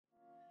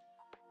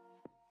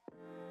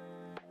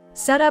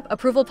Set up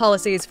approval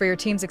policies for your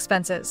team's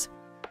expenses.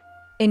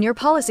 In your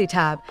Policy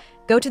tab,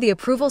 go to the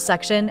Approval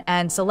section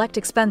and select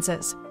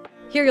Expenses.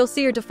 Here you'll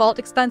see your default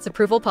expense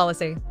approval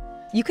policy.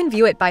 You can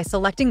view it by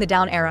selecting the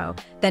down arrow,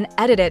 then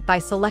edit it by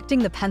selecting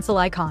the pencil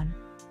icon.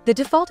 The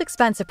default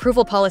expense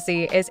approval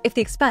policy is if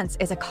the expense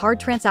is a card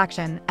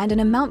transaction and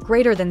an amount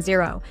greater than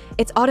 0,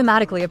 it's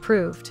automatically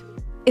approved.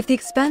 If the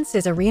expense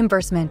is a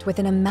reimbursement with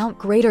an amount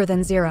greater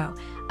than 0,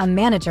 a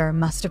manager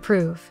must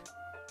approve.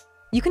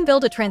 You can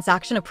build a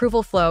transaction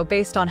approval flow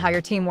based on how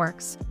your team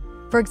works.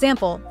 For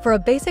example, for a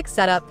basic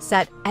setup,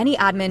 set any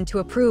admin to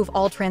approve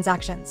all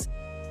transactions.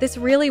 This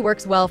really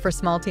works well for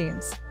small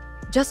teams.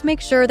 Just make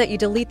sure that you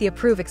delete the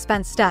approve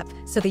expense step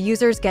so the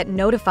users get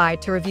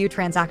notified to review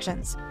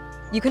transactions.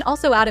 You can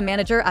also add a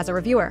manager as a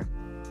reviewer.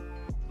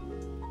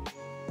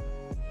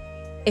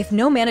 If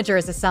no manager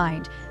is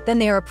assigned, then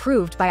they are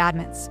approved by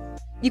admins.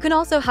 You can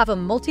also have a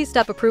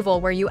multi-step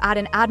approval where you add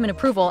an admin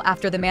approval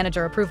after the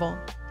manager approval.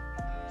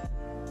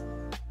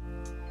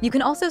 You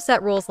can also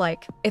set rules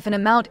like, if an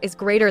amount is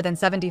greater than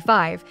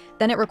 75,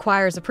 then it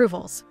requires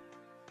approvals.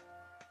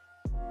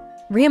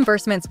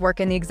 Reimbursements work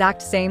in the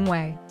exact same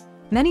way.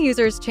 Many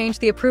users change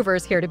the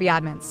approvers here to be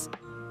admins.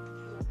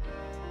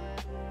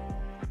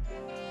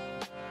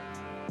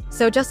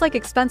 So just like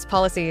expense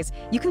policies,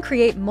 you can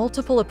create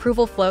multiple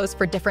approval flows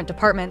for different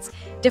departments,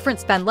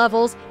 different spend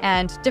levels,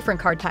 and different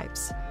card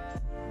types.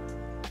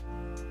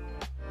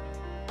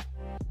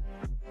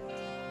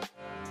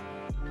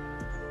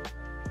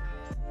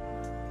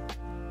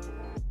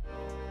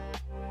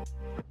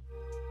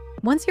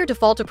 Once your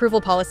default approval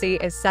policy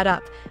is set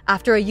up,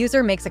 after a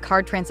user makes a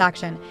card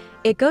transaction,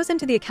 it goes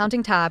into the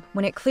Accounting tab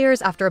when it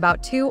clears after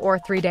about 2 or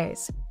 3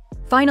 days.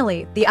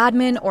 Finally, the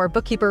admin or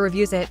bookkeeper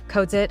reviews it,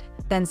 codes it,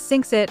 then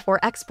syncs it or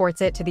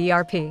exports it to the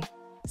ERP.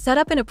 Set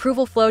up an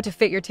approval flow to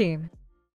fit your team.